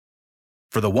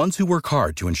For the ones who work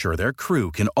hard to ensure their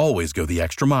crew can always go the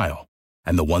extra mile,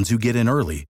 and the ones who get in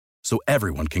early so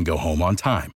everyone can go home on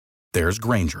time, there's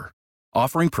Grainger,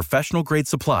 offering professional-grade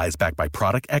supplies backed by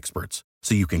product experts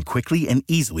so you can quickly and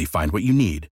easily find what you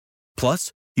need.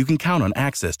 Plus, you can count on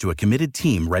access to a committed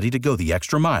team ready to go the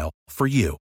extra mile for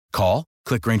you. Call,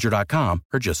 click Grainger.com,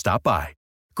 or just stop by.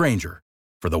 Grainger,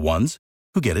 for the ones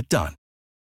who get it done.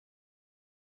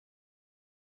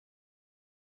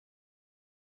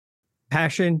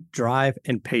 Passion, drive,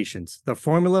 and patience. The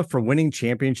formula for winning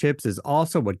championships is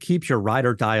also what keeps your ride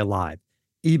or die alive.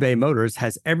 eBay Motors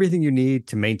has everything you need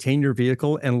to maintain your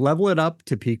vehicle and level it up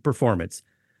to peak performance.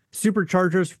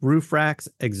 Superchargers, roof racks,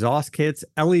 exhaust kits,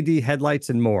 LED headlights,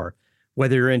 and more.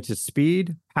 Whether you're into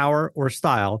speed, power, or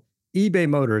style, eBay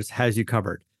Motors has you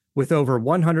covered. With over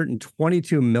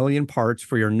 122 million parts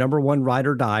for your number one ride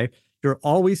or die, you'll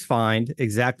always find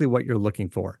exactly what you're looking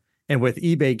for. And with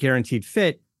eBay Guaranteed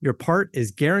Fit, your part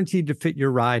is guaranteed to fit your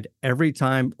ride every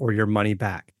time or your money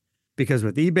back. Because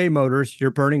with eBay Motors, you're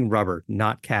burning rubber,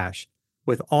 not cash.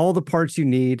 With all the parts you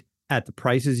need at the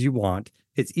prices you want,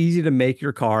 it's easy to make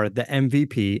your car the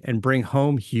MVP and bring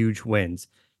home huge wins.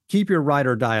 Keep your ride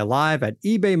or die alive at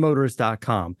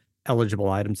ebaymotors.com.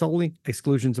 Eligible items only.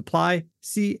 Exclusions apply.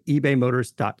 See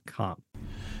ebaymotors.com.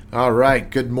 All right.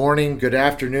 Good morning, good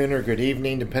afternoon, or good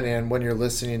evening, depending on when you're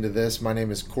listening to this. My name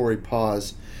is Corey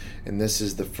Paz, and this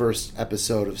is the first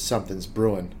episode of Something's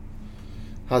Brewing.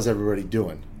 How's everybody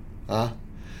doing?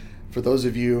 For those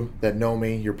of you that know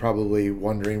me, you're probably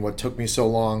wondering what took me so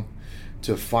long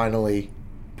to finally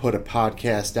put a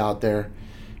podcast out there.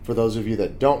 For those of you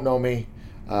that don't know me,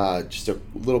 just a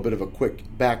little bit of a quick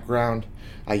background.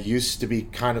 I used to be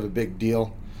kind of a big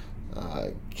deal.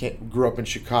 Grew up in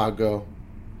Chicago,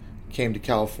 came to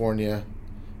California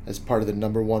as part of the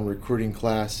number one recruiting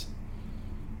class.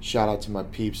 Shout out to my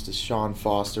peeps, to Sean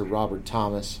Foster, Robert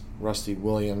Thomas, Rusty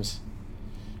Williams,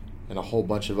 and a whole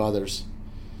bunch of others.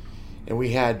 And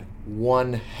we had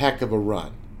one heck of a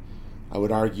run. I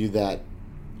would argue that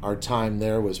our time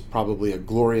there was probably a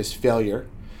glorious failure,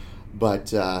 but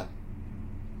that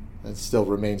still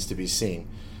remains to be seen.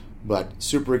 But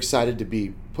super excited to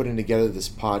be putting together this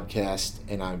podcast,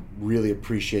 and I really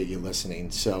appreciate you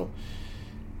listening. So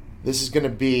this is going to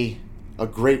be a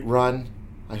great run.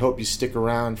 I hope you stick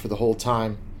around for the whole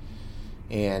time.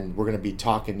 And we're going to be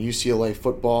talking UCLA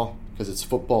football because it's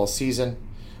football season.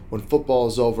 When football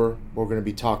is over, we're going to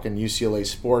be talking UCLA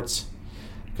sports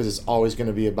because it's always going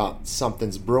to be about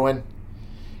something's brewing.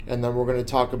 And then we're going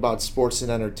to talk about sports and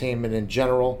entertainment in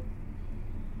general,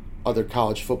 other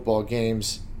college football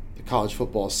games, the college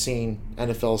football scene,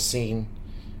 NFL scene,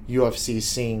 UFC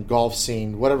scene, golf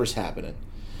scene, whatever's happening.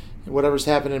 And whatever's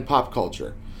happening in pop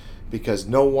culture. Because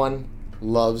no one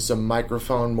loves a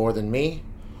microphone more than me,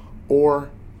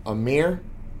 or a mirror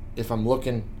if I'm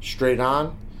looking straight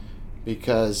on,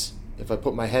 because if I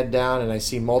put my head down and I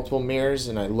see multiple mirrors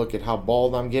and I look at how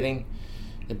bald I'm getting,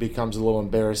 it becomes a little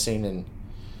embarrassing, and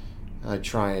I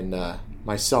try and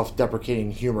my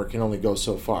self-deprecating humor can only go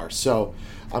so far. So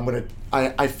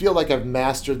I feel like I've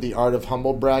mastered the art of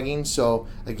humble bragging. So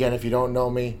again, if you don't know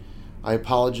me, I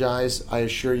apologize. I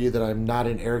assure you that I'm not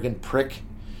an arrogant prick,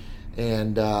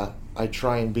 and I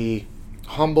try and be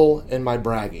humble in my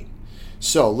bragging.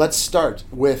 So let's start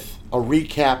with a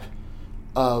recap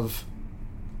of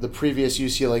the previous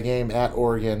UCLA game at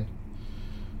Oregon.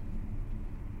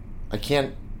 I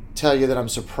can't tell you that I'm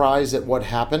surprised at what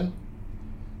happened.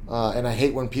 And I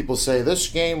hate when people say this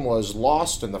game was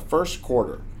lost in the first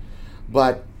quarter.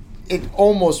 But it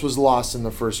almost was lost in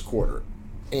the first quarter.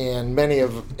 And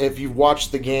if you've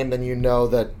watched the game, then you know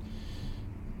that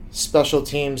special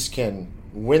teams can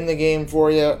win the game for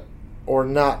you or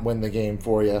not win the game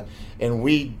for you. And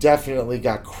we definitely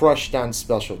got crushed on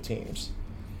special teams.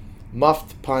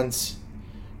 Muffed punts,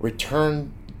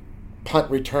 punt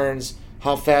returns.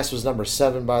 How fast was number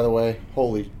 7, by the way?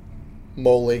 Holy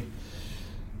moly.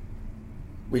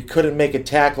 We couldn't make a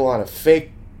tackle on a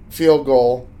fake field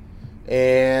goal,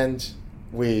 and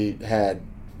we had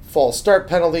false start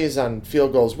penalties on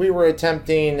field goals we were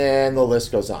attempting, and the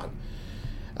list goes on.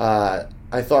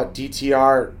 I thought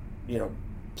DTR,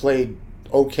 played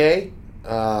okay.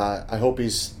 I hope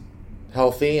he's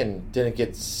healthy and didn't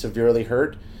get severely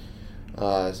hurt.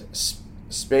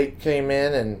 Spate came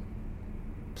in and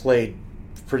played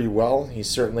pretty well. He's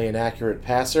certainly an accurate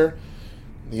passer.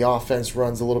 The offense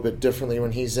runs a little bit differently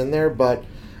when he's in there, but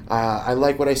I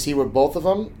like what I see with both of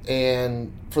them.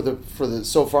 And for the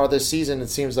so far this season, it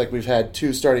seems like we've had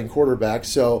 2 starting quarterbacks.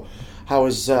 So how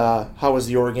is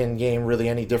the Oregon game really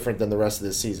any different than the rest of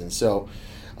the season? So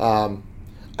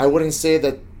I wouldn't say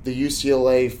that the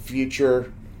UCLA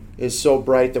future is so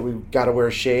bright that we've got to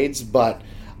wear shades. But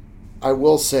I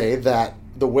will say that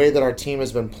the way that our team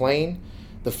has been playing,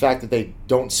 the fact that they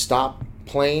don't stop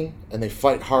playing and they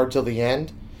fight hard till the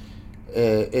end,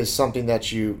 is something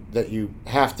that you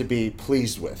have to be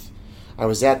pleased with. I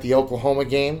was at the Oklahoma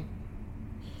game,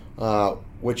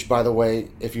 which, by the way,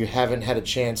 if you haven't had a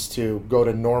chance to go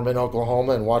to Norman,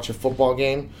 Oklahoma and watch a football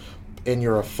game, and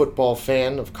you're a football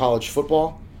fan of college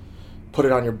football, put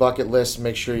it on your bucket list and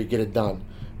make sure you get it done,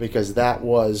 because that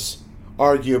was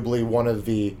arguably one of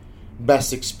the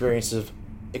best experiences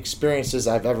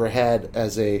I've ever had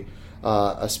as a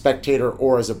spectator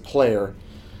or as a player.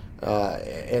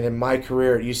 And in my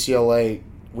career at UCLA,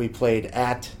 we played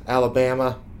at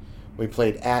Alabama, we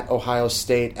played at Ohio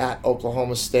State, at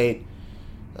Oklahoma State.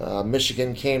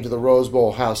 Michigan came to the Rose Bowl,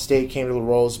 Ohio State came to the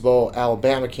Rose Bowl,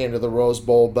 Alabama came to the Rose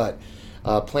Bowl, but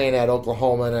playing at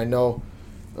Oklahoma, and I know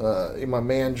my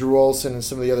man Drew Olson and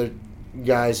some of the other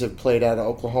guys have played at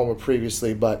Oklahoma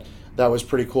previously, but that was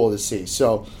pretty cool to see.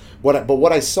 So,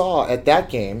 what I saw at that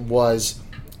game was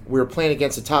we were playing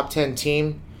against a top 10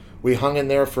 team. We hung in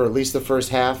there for at least the first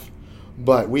half,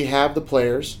 but we have the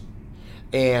players.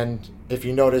 And if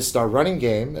you noticed our running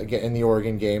game again in the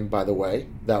Oregon game, by the way,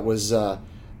 that was a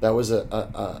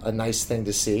nice thing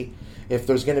to see. If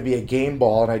there's going to be a game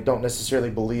ball, and I don't necessarily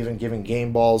believe in giving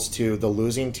game balls to the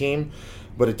losing team,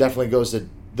 but it definitely goes to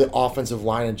the offensive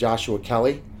line and Joshua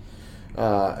Kelly.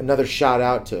 Another shout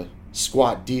out to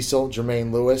Squat Diesel,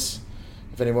 Jermaine Lewis.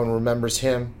 If anyone remembers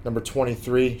him, number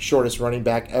 23, shortest running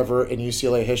back ever in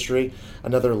UCLA history.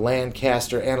 Another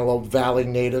Lancaster, Antelope Valley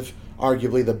native,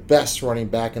 arguably the best running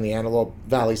back in the Antelope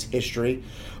Valley's history.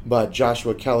 But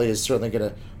Joshua Kelly is certainly going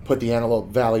to put the Antelope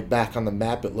Valley back on the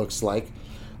map, it looks like.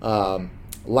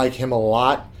 Like him a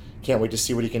lot. Can't wait to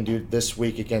see what he can do this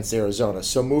week against Arizona.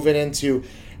 So moving into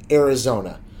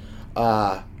Arizona.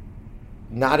 Not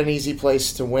an easy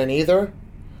place to win either.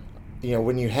 You know,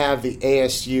 when you have the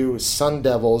ASU Sun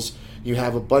Devils, you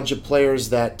have a bunch of players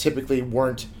that typically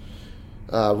weren't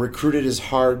recruited as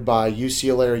hard by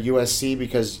UCLA or USC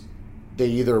because they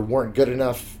either weren't good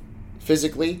enough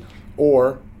physically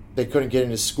or they couldn't get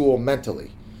into school mentally.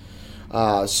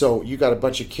 So you got a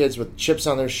bunch of kids with chips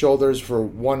on their shoulders for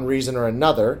one reason or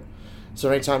another. So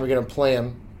anytime you're going to play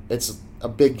them, it's a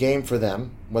big game for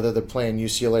them, whether they're playing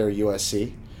UCLA or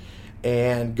USC.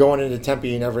 And going into Tempe,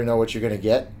 you never know what you're going to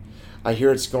get. I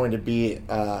hear it's going to be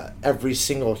every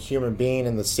single human being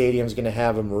in the stadium is going to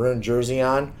have a maroon jersey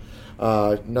on.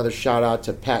 Another shout out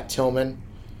to Pat Tillman.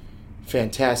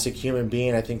 Fantastic human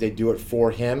being. I think they do it for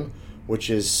him,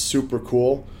 which is super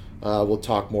cool. We'll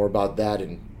talk more about that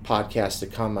in podcasts to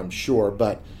come, I'm sure.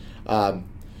 But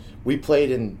we played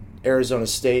in Arizona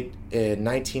State in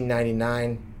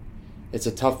 1999. It's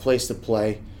a tough place to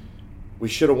play. We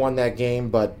should have won that game,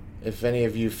 but if any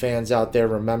of you fans out there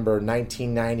remember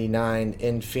 1999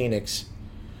 in Phoenix,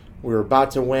 we were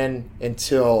about to win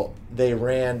until they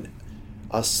ran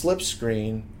a slip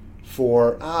screen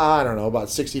for, about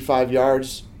 65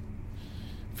 yards.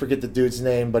 Forget the dude's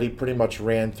name, but he pretty much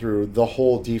ran through the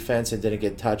whole defense and didn't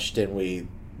get touched, and we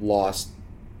lost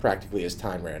practically as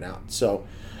time ran out. So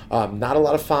not a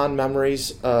lot of fond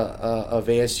memories of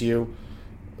ASU.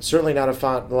 Certainly not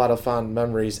a lot of fond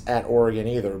memories at Oregon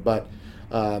either, but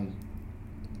I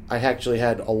actually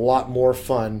had a lot more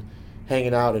fun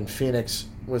hanging out in Phoenix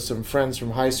with some friends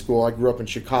from high school. I grew up in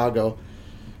Chicago,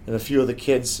 and a few of the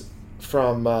kids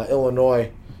from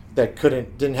Illinois that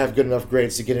didn't have good enough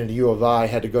grades to get into U of I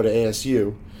had to go to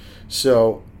ASU.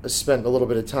 So I spent a little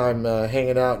bit of time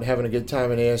hanging out and having a good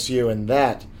time in ASU, and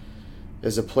that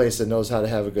is a place that knows how to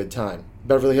have a good time.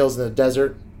 Beverly Hills in the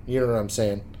desert, you know what I'm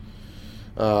saying.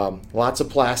 Lots of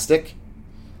plastic.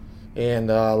 And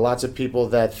lots of people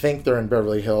that think they're in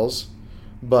Beverly Hills.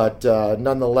 But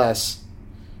nonetheless,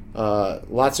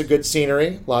 lots of good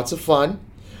scenery, lots of fun.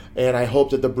 And I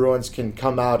hope that the Bruins can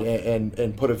come out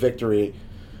and put a victory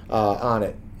on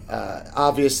it.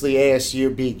 Obviously,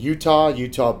 ASU beat Utah.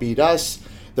 Utah beat us.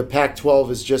 The Pac-12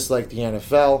 is just like the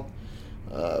NFL.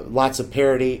 Lots of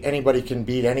parity. Anybody can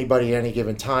beat anybody at any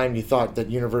given time. You thought that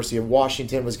University of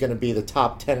Washington was going to be the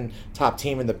top team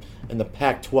in the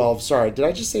Pac-12. Sorry, did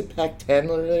I just say Pac-10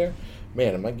 earlier?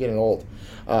 Man, am I getting old?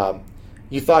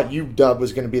 You thought UW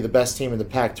was going to be the best team in the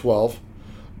Pac-12,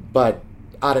 but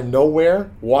out of nowhere,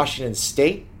 Washington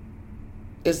State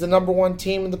is the number one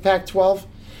team in the Pac-12.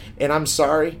 And I'm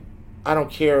sorry, I don't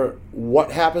care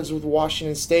what happens with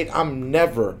Washington State. I'm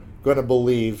never going to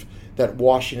believe that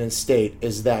Washington State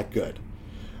is that good.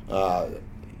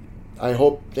 I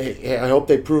hope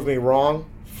they prove me wrong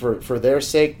for their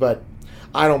sake, but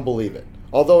I don't believe it.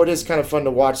 Although it is kind of fun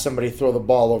to watch somebody throw the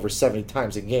ball over 70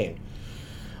 times a game.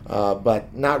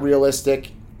 but not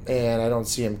realistic, and I don't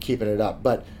see him keeping it up.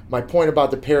 But my point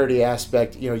about the parity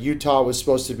aspect, Utah was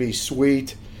supposed to be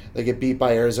sweet. They get beat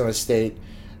by Arizona State.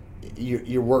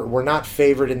 We're not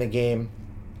favored in the game.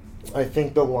 I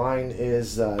think the line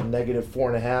is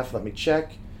 -4.5. Let me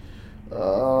check.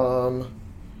 But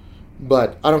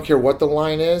I don't care what the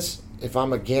line is. If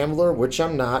I'm a gambler, which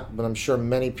I'm not, but I'm sure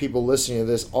many people listening to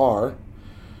this are,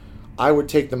 I would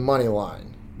take the money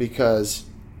line because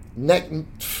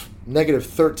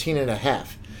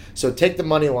 -13.5. So take the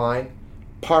money line,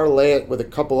 parlay it with a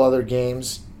couple other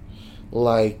games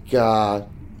like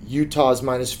Utah's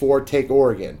 -4. Take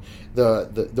Oregon.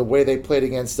 The way they played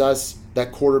against us,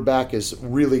 that quarterback is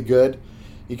really good.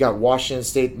 You got Washington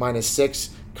State -6.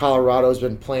 Colorado's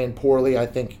been playing poorly. I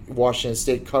think Washington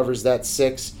State covers that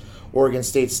 6. Oregon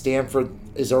State, Stanford.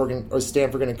 Is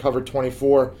Stanford going to cover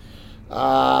 24?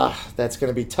 That's going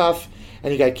to be tough.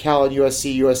 And you got Cal and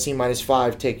USC. USC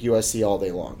 -5. Take USC all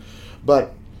day long.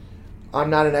 But I'm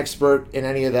not an expert in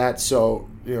any of that, so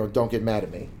don't get mad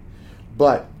at me.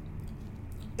 But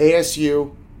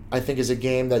ASU, I think, is a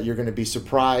game that you're going to be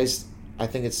surprised. I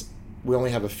think we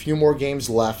only have a few more games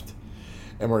left,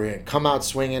 and we're going to come out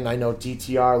swinging. I know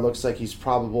DTR looks like he's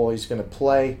going to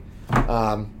play.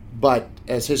 But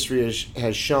as history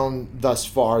has shown thus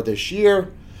far this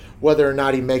year, whether or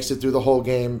not he makes it through the whole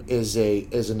game is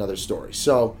another story.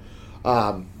 So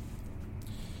for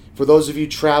those of you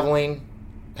traveling,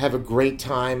 have a great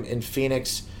time in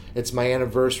Phoenix. It's my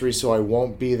anniversary, so I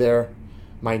won't be there.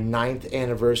 My 9th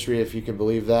anniversary, if you can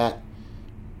believe that.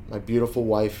 My beautiful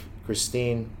wife,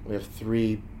 Christine. We have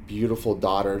 3 beautiful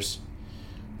daughters,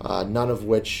 none of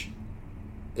which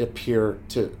appear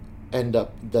to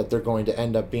that they're going to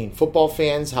end up being football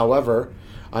fans. However,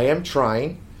 I am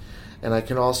trying, and I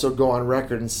can also go on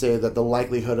record and say that the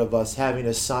likelihood of us having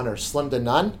a son are slim to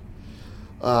none.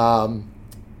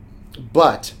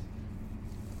 But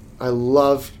I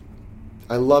love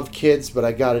kids, but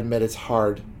I gotta admit it's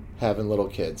hard having little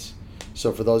kids.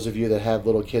 So for those of you that have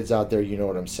little kids out there, you know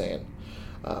what I'm saying.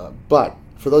 But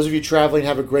for those of you traveling,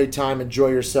 have a great time. Enjoy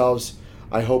yourselves.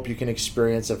 I hope you can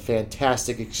experience a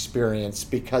fantastic experience,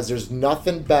 because there's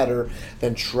nothing better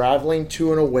than traveling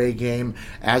to an away game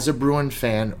as a Bruin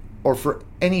fan, or for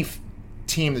any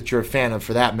team that you're a fan of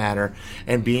for that matter,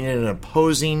 and being in an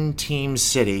opposing team's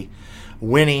city,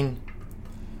 winning,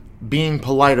 being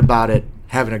polite about it,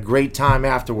 having a great time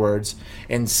afterwards,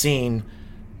 and seeing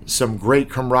some great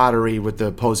camaraderie with the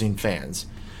opposing fans.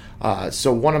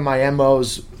 So one of my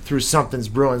MOs through Something's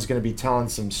Brewing is going to be telling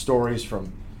some stories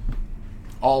from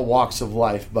all walks of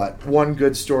life, but one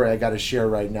good story I got to share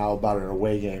right now about an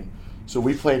away game. So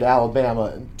we played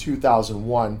Alabama in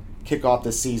 2001, kick off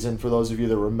the season. For those of you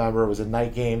that remember, it was a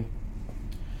night game.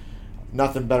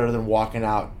 Nothing better than walking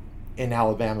out in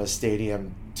Alabama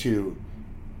Stadium to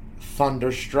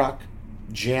Thunderstruck,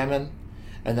 jamming,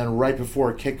 and then right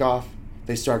before kickoff,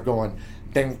 they start going,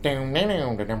 and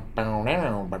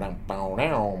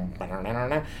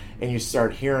you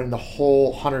start hearing the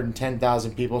whole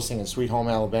 110,000 people singing Sweet Home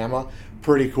Alabama.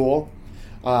 Pretty cool.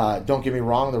 Don't get me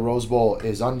wrong, the Rose Bowl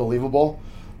is unbelievable,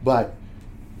 but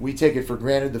we take it for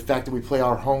granted the fact that we play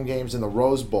our home games in the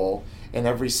Rose Bowl, and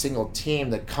every single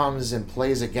team that comes and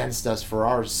plays against us for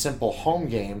our simple home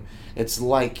game, it's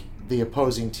like the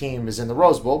opposing team is in the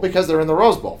Rose Bowl because they're in the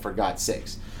Rose Bowl, for God's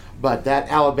sakes. But that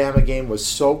Alabama game was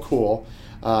so cool.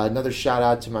 Another shout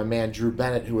out to my man Drew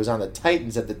Bennett, who was on the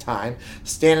Titans at the time,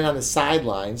 standing on the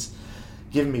sidelines,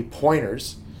 giving me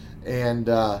pointers, and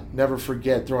never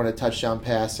forget throwing a touchdown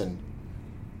pass and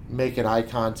making eye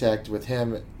contact with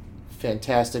him.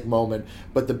 Fantastic moment.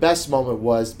 But the best moment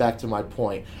was, back to my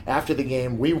point, after the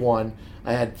game we won,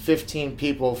 I had 15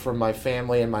 people from my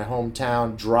family in my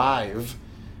hometown drive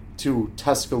to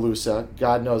Tuscaloosa.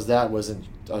 God knows that wasn't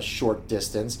a short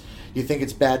distance. You think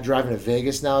it's bad driving to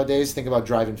Vegas nowadays? Think about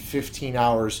driving 15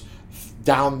 hours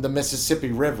down the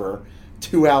Mississippi River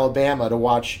to Alabama to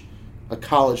watch a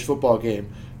college football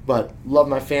game. But love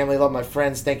my family, love my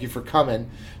friends. Thank you for coming.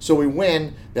 So we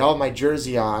win. They all have my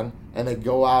jersey on, and they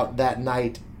go out that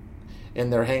night,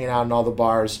 and they're hanging out in all the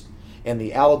bars. And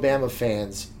the Alabama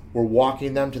fans were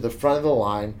walking them to the front of the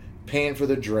line, paying for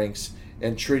their drinks,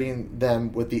 and treating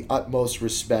them with the utmost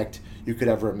respect you could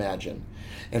ever imagine.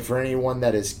 And for anyone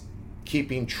that is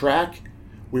keeping track,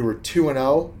 we were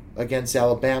 2-0 against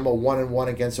Alabama, 1-1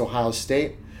 against Ohio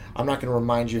State. I'm not going to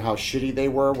remind you how shitty they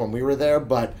were when we were there,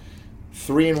 but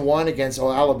 3-1 against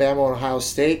Alabama and Ohio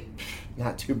State,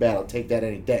 not too bad. I'll take that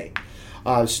any day.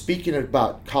 Speaking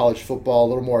about college football, a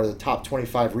little more of the top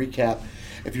 25 recap.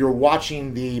 If you're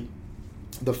watching the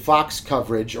Fox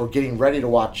coverage, or getting ready to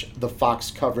watch the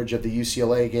Fox coverage of the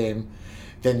UCLA game,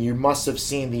 then you must have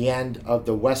seen the end of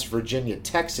the West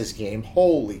Virginia-Texas game.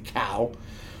 Holy cow.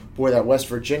 Boy, that West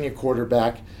Virginia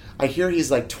quarterback, I hear he's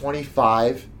like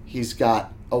 25. He's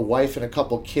got a wife and a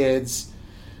couple kids,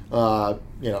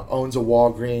 owns a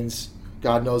Walgreens,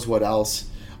 God knows what else.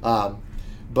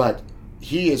 But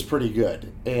he is pretty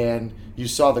good. And you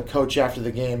saw the coach after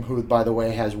the game, who, by the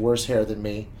way, has worse hair than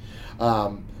me.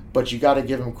 But you got to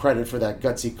give him credit for that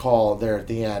gutsy call there at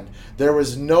the end. There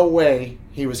was no way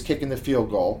he was kicking the field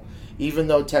goal, even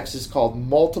though Texas called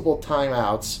multiple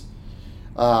timeouts.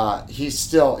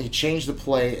 He changed the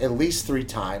play at least 3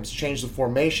 times, changed the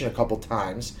formation a couple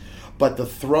times, but the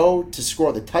throw to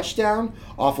score the touchdown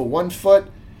off of 1 foot,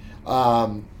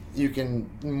 you can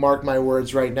mark my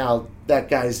words right now, that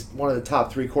guy's one of the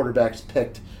top 3 quarterbacks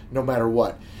picked no matter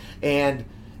what. And,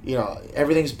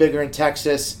 everything's bigger in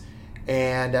Texas,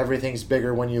 and everything's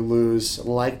bigger when you lose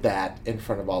like that in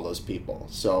front of all those people.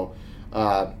 So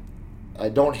I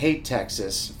don't hate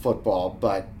Texas football,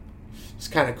 but it's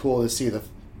kind of cool to see the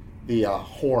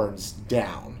horns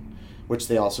down, which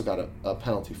they also got a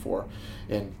penalty for,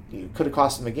 and it could have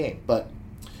cost them the game. But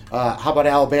how about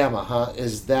Alabama, huh?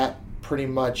 Is that pretty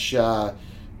much a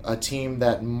team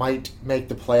that might make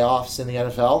the playoffs in the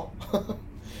NFL?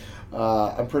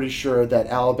 I'm pretty sure that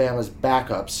Alabama's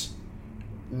backups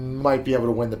might be able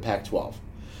to win the Pac-12.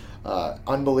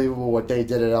 Unbelievable what they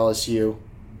did at LSU.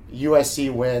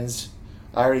 USC wins.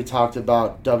 I already talked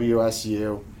about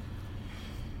WSU.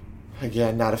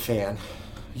 Again, not a fan.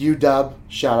 UW,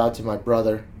 shout out to my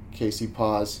brother, Casey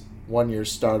Paz, 1-year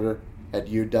starter at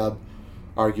UW.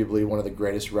 Arguably one of the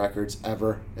greatest records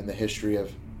ever in the history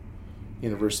of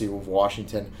University of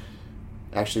Washington.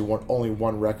 Actually, only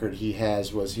one record he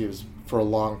has was he was, for a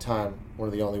long time, one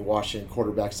of the only Washington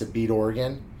quarterbacks to beat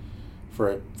Oregon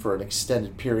for an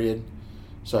extended period.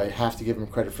 So I have to give him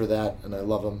credit for that, and I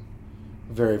love him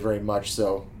very, very much.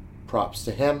 So props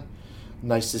to him.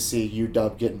 Nice to see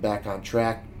UW getting back on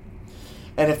track.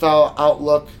 NFL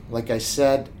outlook, like I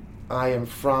said, I am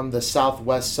from the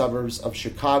southwest suburbs of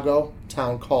Chicago, a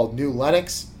town called New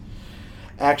Lenox.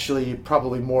 Actually,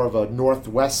 probably more of a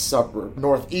northeast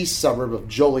suburb of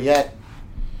Joliet.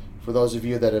 For those of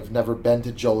you that have never been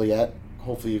to Joliet,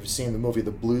 hopefully you've seen the movie The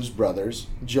Blues Brothers,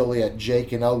 Joliet,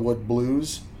 Jake, and Elwood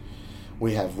Blues.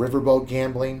 We have riverboat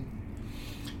gambling,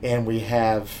 and we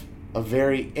have a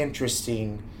very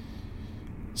interesting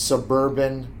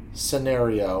suburban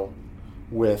scenario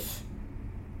with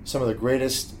some of the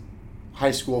greatest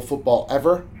high school football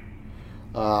ever,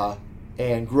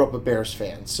 and grew up a Bears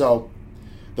fan. So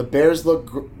the Bears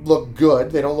look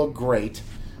good. They don't look great.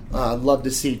 I'd love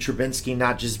to see Trubinsky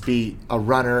not just be a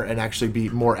runner and actually be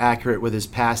more accurate with his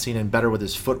passing and better with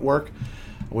his footwork.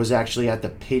 I was actually at the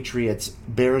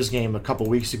Patriots-Bears game a couple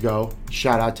weeks ago.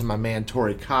 Shout out to my man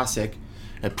Tori Kosick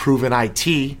at Proven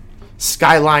IT.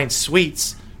 Skyline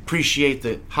Suites. Appreciate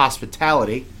the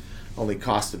hospitality. Only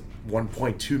cost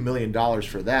 $1.2 million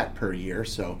for that per year,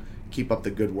 so keep up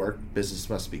the good work. Business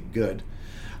must be good.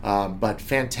 But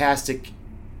fantastic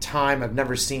time. I've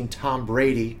never seen Tom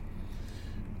Brady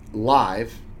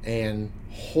live, and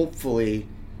hopefully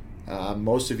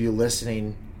most of you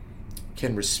listening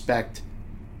can respect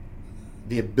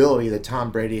the ability that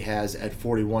Tom Brady has at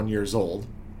 41 years old.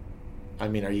 I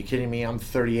mean, are you kidding me? I'm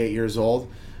 38 years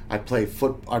old. I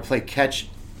play catch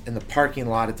in the parking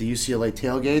lot at the UCLA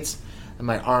tailgates, and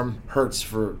my arm hurts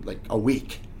for like a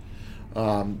week.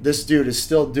 This dude is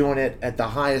still doing it at the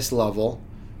highest level.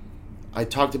 I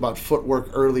talked about footwork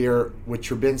earlier with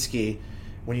Trubinsky.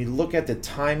 When you look at the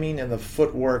timing and the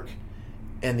footwork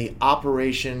and the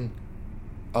operation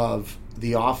of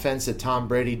the offense that Tom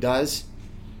Brady does,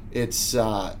 it's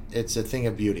a thing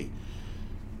of beauty.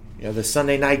 The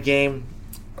Sunday night game,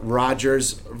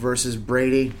 Rodgers versus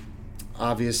Brady.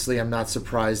 Obviously, I'm not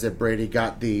surprised that Brady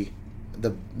got the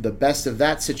best of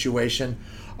that situation.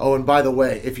 Oh, and by the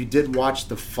way, if you did watch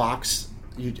the Fox,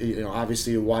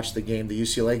 obviously you watched the game, the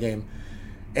UCLA game,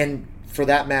 and for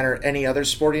that matter, any other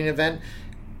sporting event,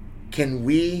 can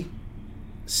we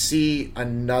see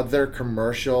another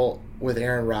commercial with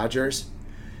Aaron Rodgers?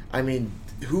 I mean,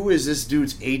 who is this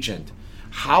dude's agent?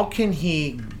 How can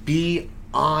he be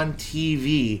on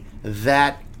TV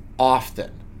that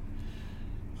often?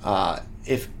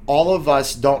 If all of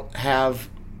us don't have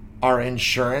our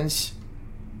insurance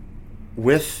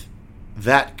with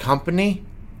that company,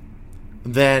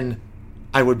 then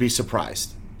I would be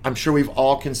surprised. I'm sure we've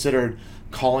all considered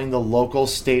calling the local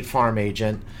State Farm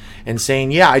agent and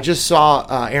saying, yeah, I just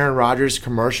saw Aaron Rodgers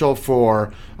commercial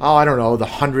for, the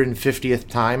 150th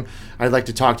time. I'd like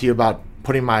to talk to you about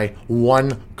putting my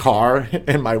one car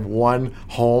and my one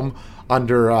home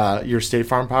under your State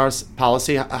Farm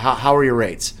policy? How are your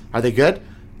rates? Are they good?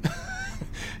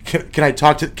 Can I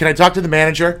talk to the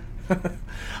manager?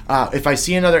 If I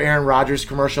see another Aaron Rodgers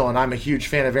commercial, and I'm a huge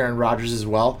fan of Aaron Rodgers as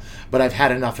well, but I've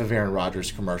had enough of Aaron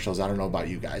Rodgers commercials. I don't know about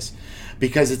you guys,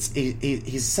 because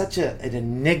he's such an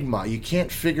enigma. You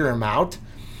can't figure him out.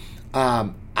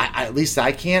 At least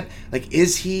I can't. Like,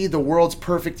 is he the world's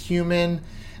perfect human?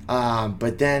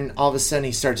 But then all of a sudden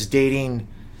he starts dating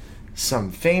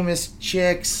some famous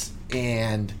chicks,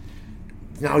 and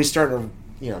now he's starting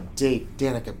to date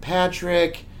Danica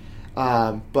Patrick.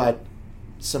 But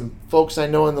some folks I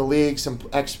know in the league, some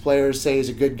ex-players say he's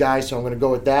a good guy, so I'm going to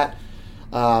go with that.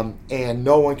 And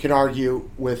no one can argue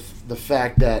with the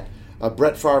fact that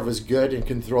Brett Favre is good and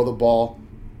can throw the ball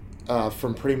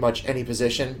from pretty much any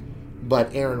position,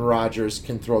 but Aaron Rodgers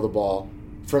can throw the ball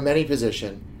from any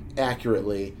position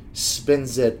accurately,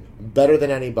 spins it better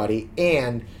than anybody,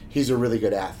 and he's a really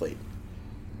good athlete.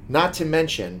 Not to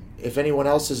mention, if anyone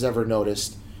else has ever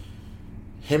noticed,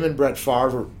 him and Brett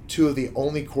Favre are two of the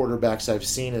only quarterbacks I've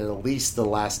seen in at least the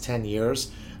last 10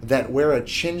 years that wear a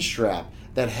chin strap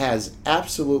that has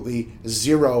absolutely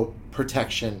zero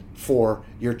protection for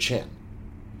your chin.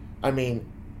 I mean,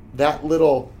 that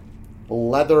little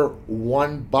leather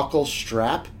one buckle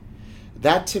strap,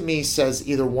 that to me says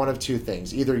either one of two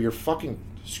things. Either you're fucking,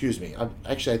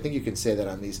 I think you can say that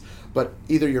on these, but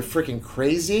either you're freaking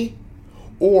crazy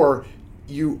or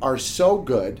you are so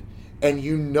good and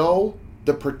you know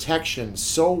the protection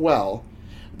so well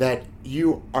that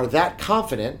you are that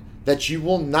confident that you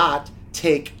will not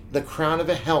take the crown of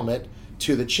a helmet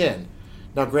to the chin.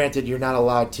 Now, granted, you're not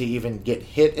allowed to even get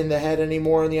hit in the head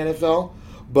anymore in the NFL,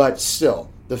 but still,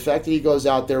 the fact that he goes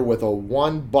out there with a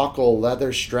one-buckle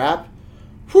leather strap,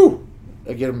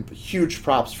 I give him huge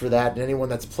props for that, and anyone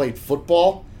that's played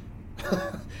football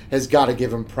has got to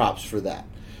give him props for that.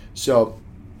 So,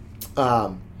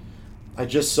 I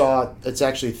just saw it's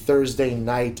actually Thursday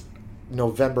night,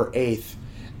 November 8th,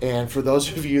 and for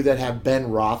those of you that have Ben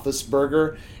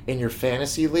Roethlisberger in your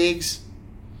fantasy leagues,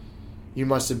 you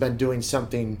must have been doing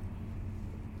something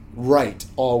right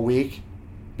all week,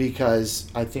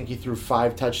 because I think he threw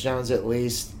 5 touchdowns at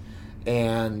least,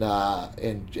 and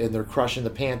they're crushing the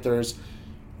Panthers.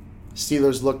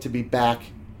 Steelers look to be back.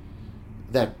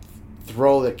 That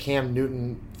throw that Cam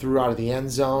Newton threw out of the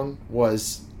end zone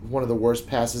was one of the worst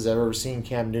passes I've ever seen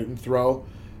Cam Newton throw.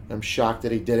 I'm shocked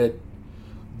that he did it.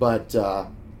 But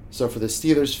so for the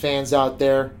Steelers fans out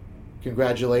there,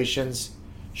 congratulations.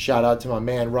 Shout out to my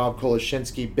man Rob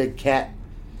Koloshinsky, Big Cat,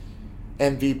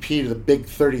 MVP to the Big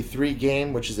 33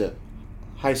 game, which is a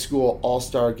high school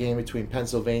all-star game between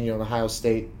Pennsylvania and Ohio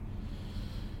State.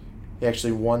 He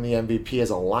actually won the MVP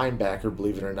as a linebacker,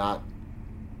 believe it or not.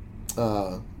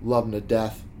 Love him to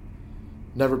death.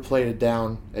 Never played it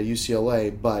down at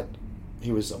UCLA, but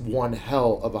he was one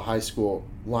hell of a high school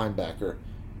linebacker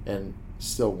and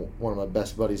still one of my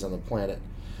best buddies on the planet.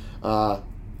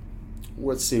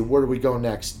 Let's see, where do we go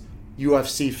next?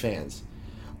 UFC fans.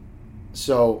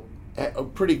 So, a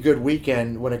pretty good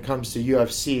weekend when it comes to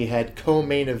UFC. Had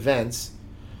co-main events,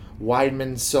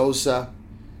 Weidman, Sosa,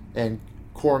 and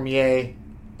Cormier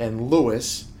and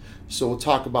Lewis. So we'll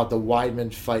talk about the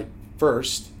Weidman fight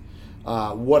first.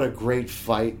 What a great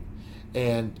fight.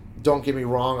 And don't get me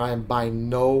wrong, I am by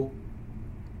no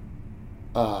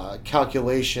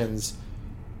calculations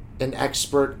an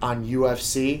expert on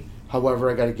UFC.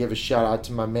 However, I got to give a shout out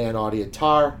to my man Audi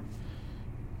Attar,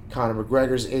 Conor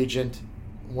McGregor's agent,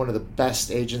 one of the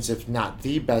best agents, if not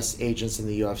the best agents in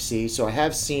the UFC. So I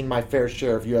have seen my fair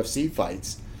share of UFC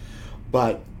fights,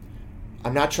 but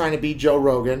I'm not trying to be Joe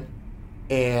Rogan,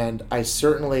 and I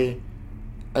certainly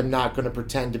am not going to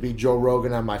pretend to be Joe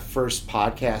Rogan on my first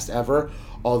podcast ever,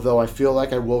 although I feel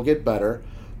like I will get better.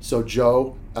 So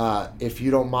Joe, if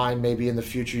you don't mind, maybe in the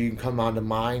future you can come on to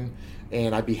mine,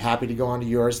 and I'd be happy to go on to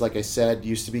yours. Like I said,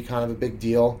 used to be kind of a big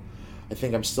deal. I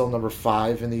think I'm still number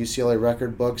 5 in the UCLA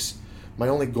record books. My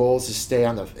only goal is to stay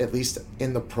on at least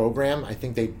in the program. I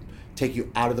think they take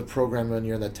you out of the program when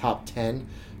you're in the top 10,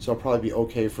 so I'll probably be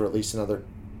okay for at least another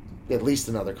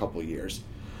couple of years.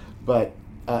 But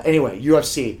anyway,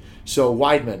 UFC. So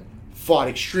Weidman fought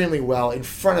extremely well in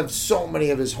front of so many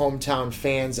of his hometown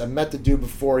fans. I met the dude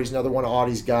before. He's another one of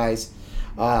Audie's guys.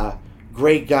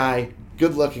 Great guy,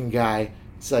 good-looking guy.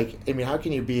 It's like, I mean, how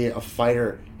can you be a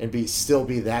fighter and still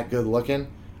be that good-looking?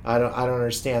 I don't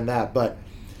understand that. But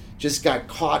just got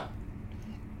caught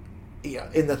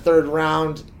in the 3rd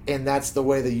round, and that's the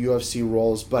way the UFC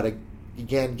rolls. But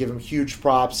again, give him huge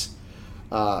props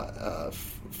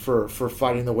for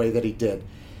fighting the way that he did.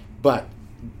 But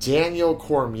Daniel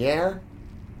Cormier,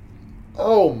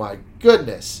 oh my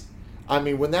goodness. I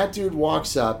mean, when that dude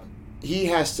walks up, he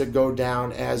has to go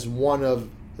down as one of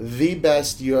the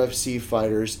best UFC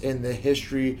fighters in the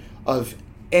history of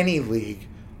any league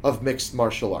of mixed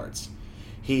martial arts.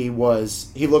 He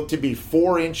looked to be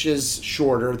 4 inches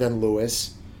shorter than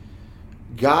Lewis.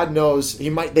 God knows they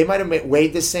might have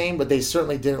weighed the same, but they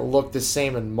certainly didn't look the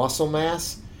same in muscle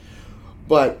mass.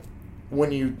 But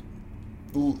when you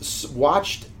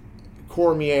watched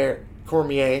Cormier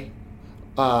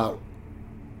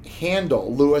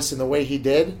handle Lewis in the way he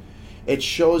did, it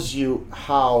shows you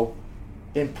how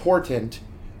important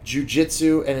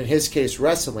jiu-jitsu, and in his case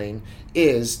wrestling,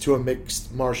 is to a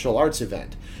mixed martial arts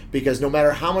event. Because no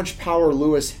matter how much power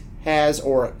Lewis has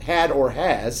or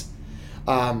has,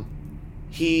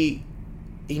 he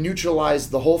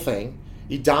neutralized the whole thing.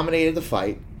 He dominated the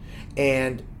fight,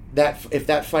 and if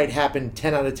that fight happened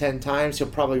 10 out of 10 times, he'll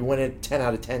probably win it 10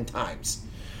 out of 10 times.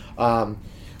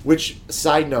 Which,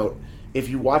 side note, if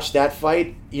you watch that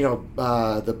fight,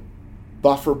 the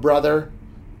Buffer brother,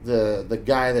 the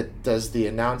guy that does the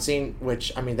announcing,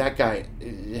 which, I mean, that guy,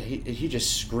 he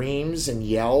just screams and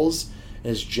yells, and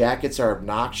his jackets are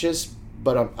obnoxious,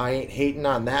 but I ain't hating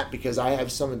on that because I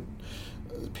have some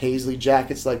Paisley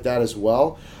jackets like that as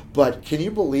well. But can you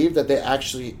believe that they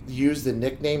actually used the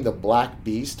nickname the Black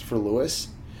Beast for Lewis?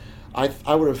 I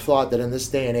would have thought that in this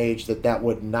day and age that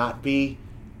would not be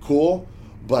cool,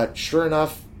 but sure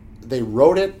enough, they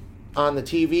wrote it on the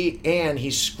TV and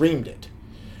he screamed it.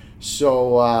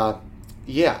 So,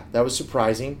 yeah, that was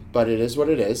surprising, but it is what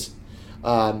it is.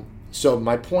 So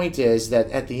my point is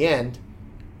that at the end,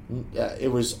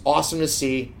 it was awesome to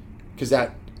see because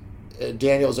that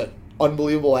Daniel's an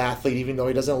unbelievable athlete, even though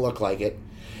he doesn't look like it.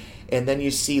 And then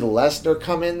you see Lesnar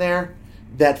come in there.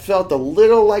 That felt a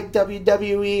little like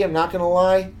WWE, I'm not going to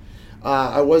lie.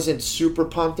 I wasn't super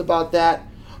pumped about that.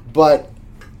 But,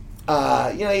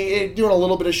 you're doing a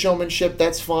little bit of showmanship,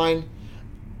 that's fine.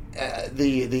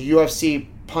 The UFC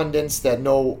pundits that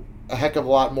know a heck of a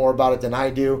lot more about it than I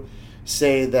do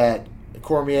say that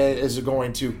Cormier is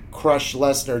going to crush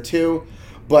Lesnar too.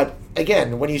 But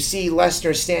again, when you see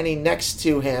Lesnar standing next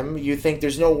to him, you think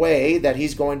there's no way that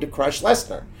he's going to crush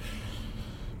Lesnar.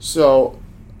 So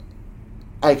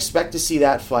I expect to see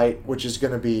that fight, which is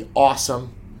going to be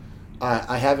awesome.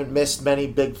 I haven't missed many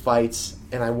big fights,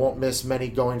 and I won't miss many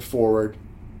going forward.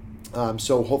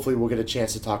 So hopefully we'll get a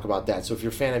chance to talk about that. So if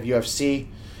you're a fan of UFC,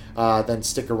 then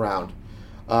stick around.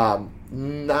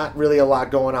 Not really a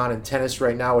lot going on in tennis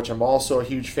right now, which I'm also a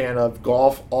huge fan of.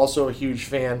 Golf, also a huge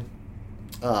fan.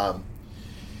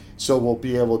 So we'll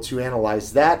be able to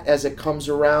analyze that as it comes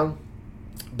around.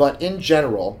 But in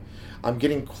general, I'm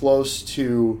getting close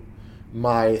to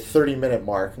my 30-minute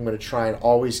mark. I'm going to try and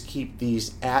always keep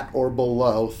these at or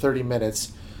below 30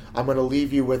 minutes. I'm going to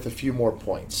leave you with a few more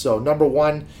points. So number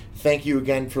one, thank you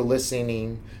again for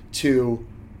listening to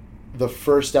the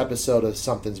first episode of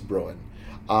Something's Brewing.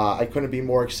 I couldn't be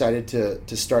more excited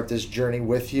to start this journey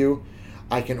with you.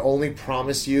 I can only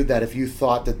promise you that if you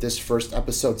thought that this first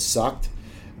episode sucked,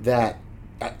 that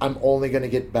I'm only going to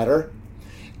get better.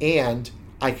 And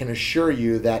I can assure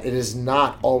you that it is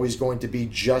not always going to be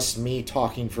just me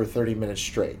talking for 30 minutes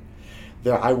straight.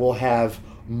 I will have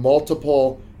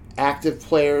multiple active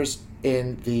players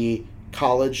in the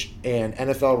college and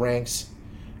NFL ranks,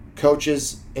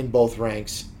 coaches in both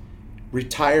ranks,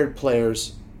 retired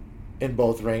players in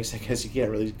both ranks. I guess you can't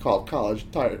really call college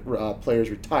players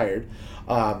retired.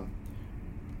 Top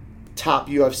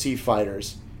UFC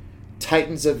fighters,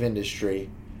 titans of industry,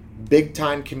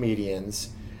 big-time comedians,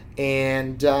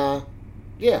 and I'm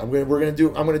going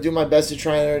to do my best to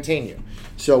try and entertain you.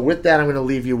 So with that, I'm going to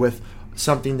leave you with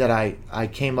something that I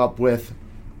came up with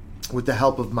the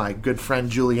help of my good friend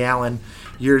Julie Allen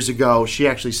years ago. She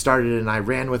actually started it and I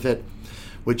ran with it,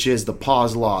 which is the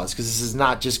pause laws, because this is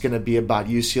not just going to be about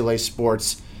UCLA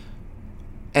sports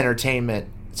entertainment.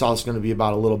 It's also going to be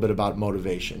about a little bit about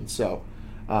motivation. So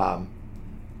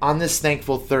on this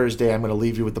thankful Thursday, I'm going to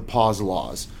leave you with the pause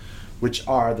laws, which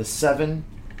are the 7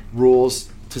 rules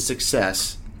to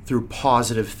success through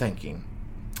positive thinking.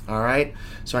 All right?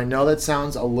 So I know that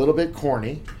sounds a little bit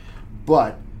corny,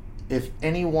 but if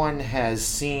anyone has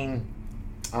seen,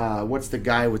 what's the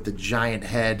guy with the giant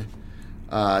head?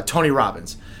 Tony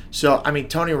Robbins. So, I mean,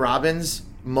 Tony Robbins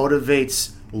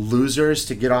motivates losers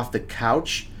to get off the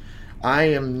couch. I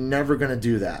am never going to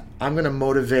do that. I'm going to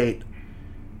motivate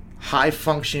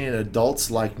high-functioning adults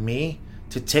like me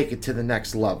to take it to the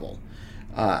next level.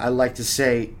 I like to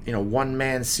say, one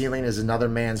man's ceiling is another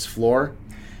man's floor,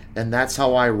 and that's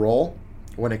how I roll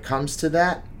when it comes to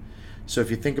that. So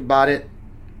if you think about it,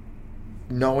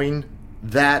 knowing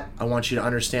that, I want you to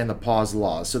understand the pause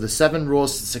laws. So the 7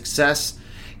 rules to success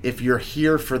If you're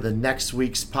here for the next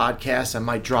week's podcast, I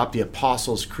might drop the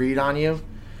Apostles' Creed on you.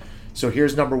 So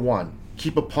here's number 1.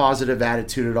 Keep a positive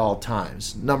attitude at all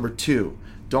times. Number 2,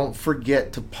 don't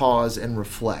forget to pause and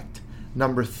reflect.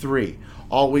 Number 3,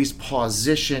 always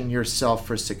position yourself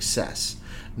for success.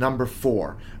 Number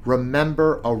 4,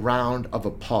 remember a round of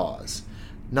applause.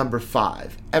 Number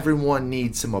 5, everyone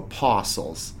needs some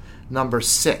apostles. Number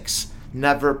 6,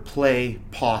 never play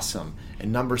possum.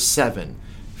 And number 7,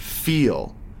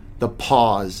 feel the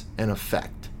pause and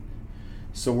effect.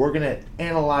 So we're going to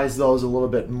analyze those a little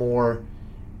bit more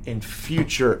in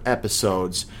future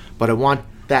episodes, but I want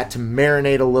that to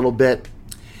marinate a little bit.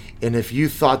 And if you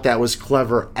thought that was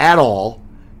clever at all,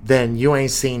 then you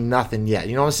ain't seen nothing yet.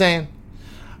 You know what I'm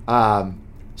saying?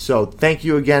 So thank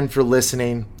you again for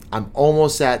listening. I'm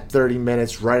almost at 30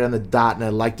 minutes, right on the dot, and I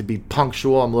like to be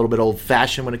punctual. I'm a little bit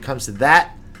old-fashioned when it comes to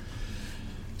that.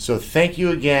 So thank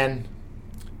you again.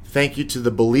 Thank you to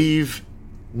the Believe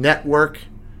Network,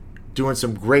 doing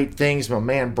some great things, my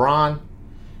man Bron.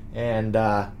 And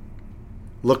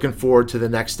looking forward to the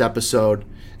next episode.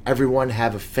 Everyone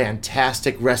have a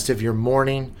fantastic rest of your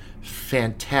morning,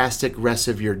 fantastic rest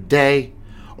of your day,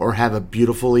 or have a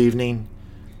beautiful evening.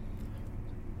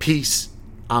 Peace.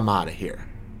 I'm out of here.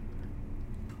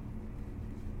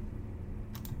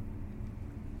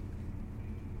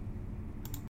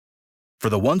 For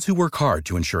the ones who work hard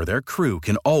to ensure their crew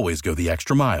can always go the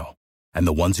extra mile, and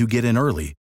the ones who get in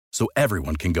early so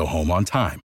everyone can go home on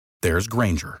time, there's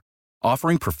Grainger,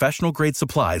 offering professional-grade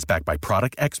supplies backed by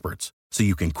product experts so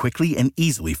you can quickly and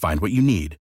easily find what you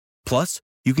need. Plus,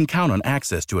 you can count on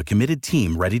access to a committed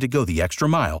team ready to go the extra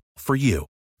mile for you.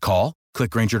 Call, click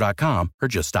Grainger.com, or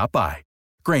just stop by.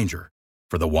 Grainger,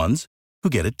 for the ones who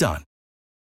get it done.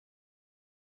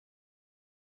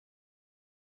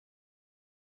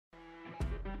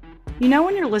 You know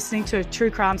when you're listening to a true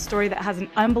crime story that has an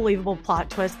unbelievable plot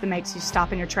twist that makes you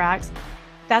stop in your tracks?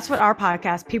 That's what our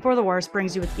podcast, People Are the Worst,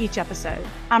 brings you with each episode.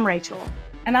 I'm Rachel.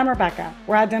 And I'm Rebecca.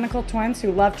 We're identical twins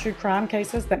who love true crime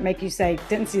cases that make you say,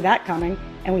 didn't see that coming,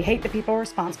 and we hate the people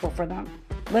responsible for them.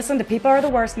 Listen to People Are the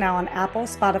Worst now on Apple,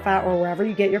 Spotify, or wherever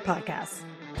you get your podcasts.